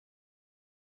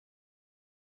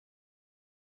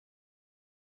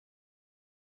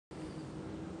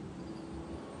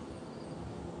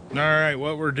All right,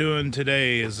 what we're doing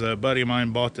today is a buddy of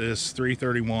mine bought this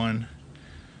 331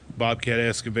 Bobcat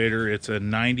excavator. It's a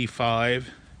 95,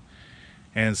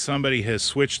 and somebody has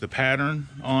switched the pattern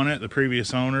on it, the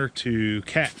previous owner, to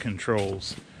cat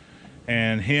controls.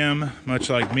 And him, much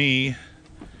like me,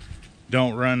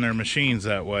 don't run their machines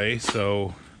that way.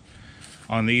 So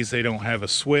on these, they don't have a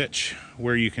switch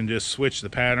where you can just switch the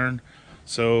pattern.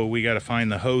 So we got to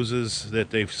find the hoses that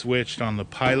they've switched on the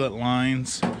pilot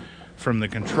lines from the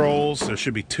controls. There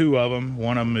should be two of them.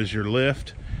 One of them is your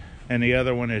lift and the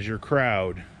other one is your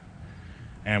crowd,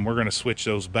 and we're going to switch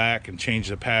those back and change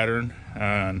the pattern.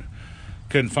 And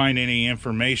couldn't find any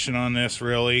information on this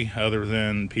really, other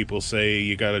than people say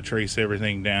you got to trace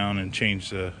everything down and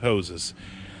change the hoses.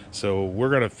 So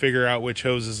we're going to figure out which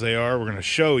hoses they are. We're going to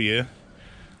show you.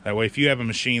 That way, if you have a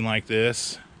machine like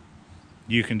this,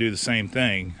 you can do the same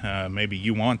thing. Maybe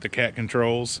you want the cat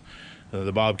controls.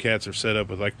 The Bobcats are set up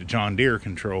with like the John Deere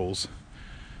controls.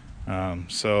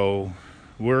 So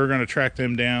we're going to track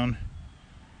them down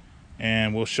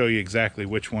and we'll show you exactly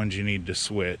which ones you need to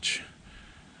switch.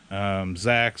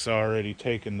 Zach's already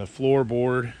taken the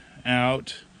floorboard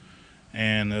out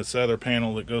and this other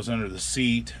panel that goes under the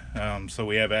seat, so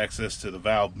we have access to the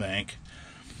valve bank.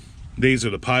 These are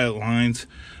the pilot lines.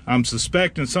 I'm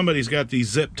suspecting somebody's got these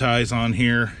zip ties on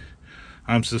here.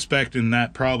 I'm suspecting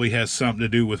that probably has something to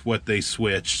do with what they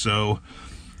switched. So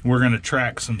we're going to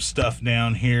track some stuff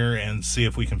down here and see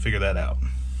if we can figure that out.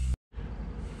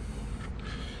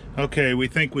 Okay, we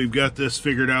think we've got this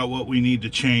figured out, what we need to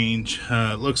change.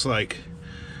 It looks like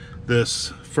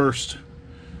this first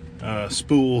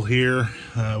spool here,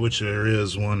 which there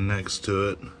is one next to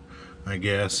it, I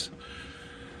guess.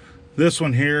 This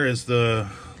one here is the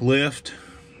lift.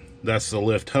 That's the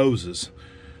lift hoses.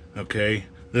 Okay.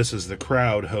 This is the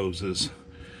crowd hoses.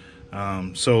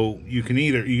 So you can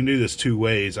do this two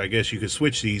ways. I guess you could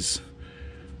switch these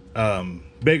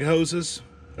big hoses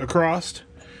across.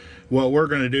 What we're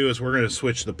going to do is we're going to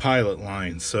switch the pilot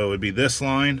lines. So it'd be this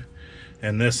line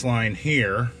and this line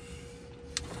here,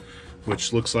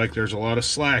 which looks like there's a lot of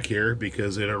slack here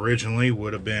because it originally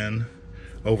would have been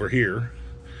over here.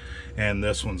 And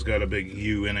this one's got a big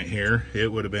U in it here.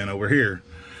 It would have been over here.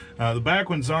 The back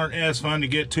ones aren't as fun to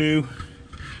get to,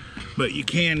 but you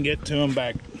can get to them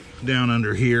back down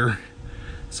under here.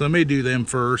 So let me do them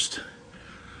first.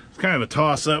 It's kind of a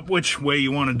toss-up which way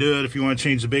you want to do it. If you want to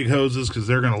change the big hoses because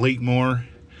they're going to leak more.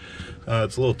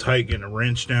 It's a little tight getting a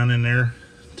wrench down in there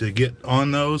to get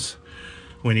on those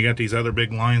when you got these other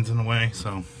big lines in the way.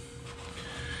 So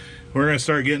we're going to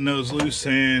start getting those loose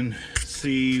and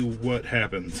see what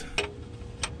happens.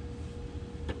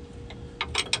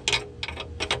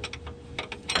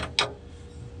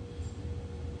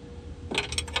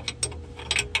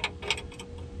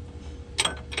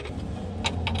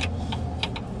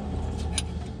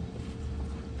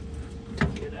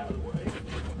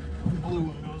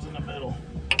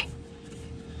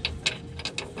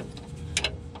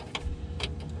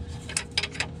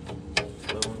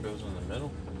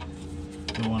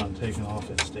 The one I'm taking off,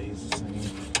 it stays the same.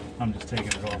 I'm just taking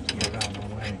it off to get it out of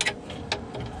my way.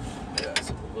 Yeah,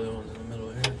 some blue ones in the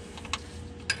middle here.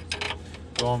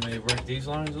 You want me to break these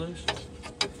lines loose?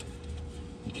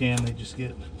 You can, they just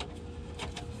get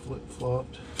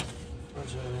flip-flopped.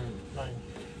 What's that thing?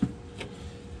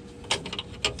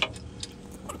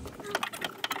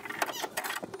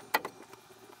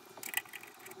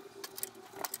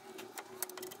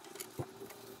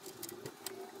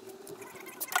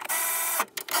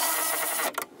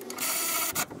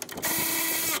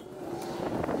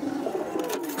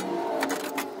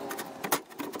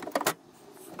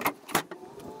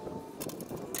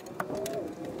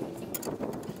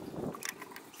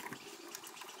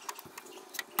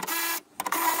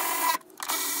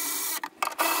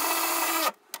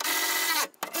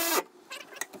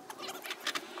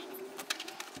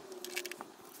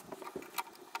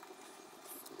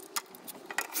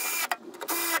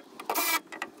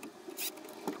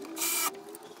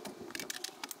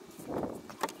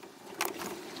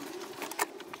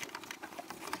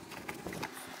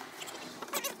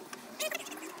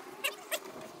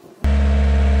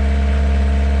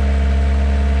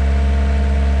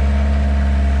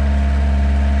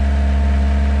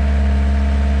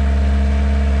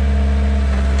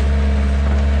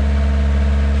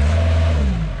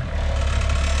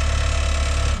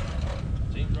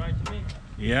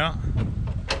 Yeah.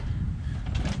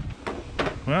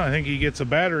 Well, I think he gets a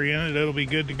battery in it. It'll be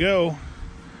good to go.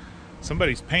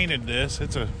 Somebody's painted this.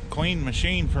 It's a clean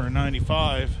machine for a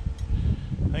 95.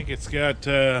 I think it's got,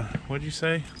 what'd you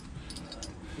say?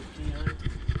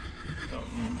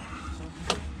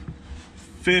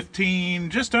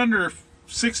 just under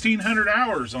 1,600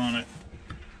 hours on it.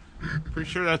 Pretty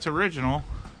sure that's original.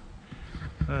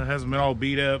 It hasn't been all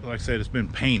beat up. Like I said, it's been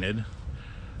painted.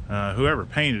 Whoever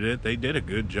painted it, they did a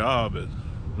good job. It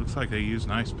looks like they used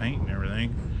nice paint and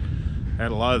everything.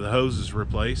 Had a lot of the hoses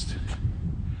replaced.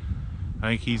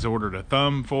 I think he's ordered a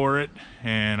thumb for it,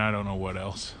 and I don't know what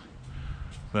else.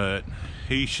 But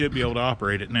he should be able to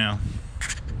operate it now.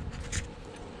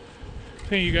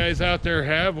 If any of you guys out there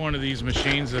have one of these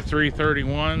machines, the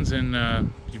 331s,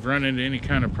 and you've run into any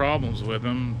kind of problems with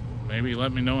them, maybe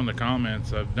let me know in the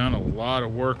comments. I've done a lot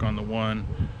of work on the one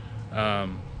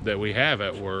that we have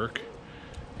at work,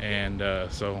 and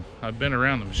so I've been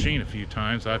around the machine a few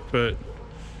times. I've put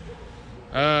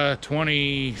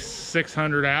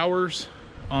 2,600 hours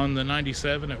on the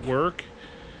 97 at work,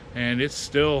 and it's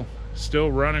still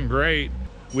running great.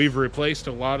 We've replaced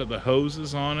a lot of the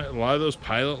hoses on it. A lot of those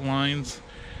pilot lines,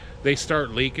 they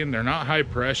start leaking. They're not high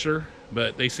pressure,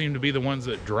 but they seem to be the ones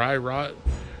that dry rot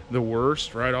the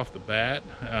worst right off the bat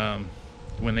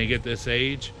when they get this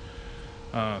age.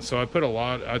 So I put a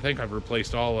lot, I think I've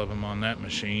replaced all of them on that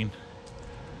machine.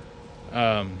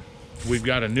 We've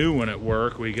got a new one at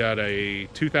work. We got a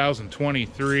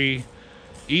 2023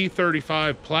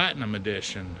 E35 Platinum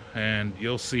Edition, and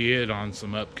you'll see it on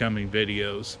some upcoming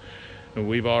videos. And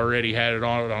we've already had it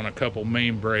on a couple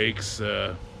main brakes.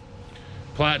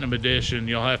 Platinum Edition,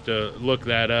 you'll have to look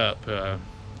that up.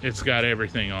 It's got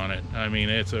everything on it. I mean,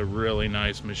 it's a really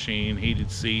nice machine. Heated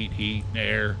seat, heat,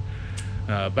 air,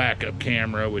 backup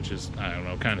camera, which is, I don't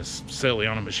know, kind of silly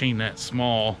on a machine that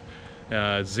small.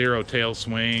 Zero tail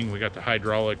swing. We got the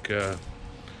hydraulic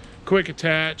quick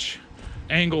attach,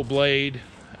 angle blade,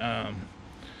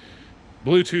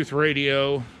 Bluetooth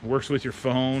radio, works with your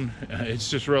phone.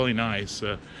 It's just really nice.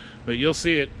 But you'll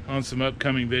see it on some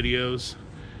upcoming videos,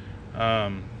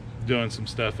 doing some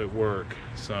stuff at work.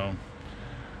 So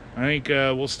I think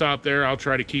we'll stop there. I'll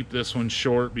try to keep this one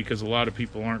short because a lot of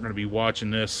people aren't going to be watching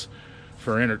this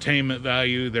for entertainment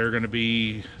value. They're going to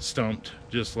be stumped,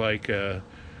 just like a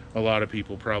lot of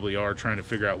people probably are, trying to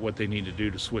figure out what they need to do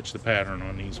to switch the pattern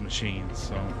on these machines.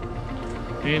 So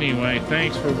anyway,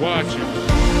 thanks for watching.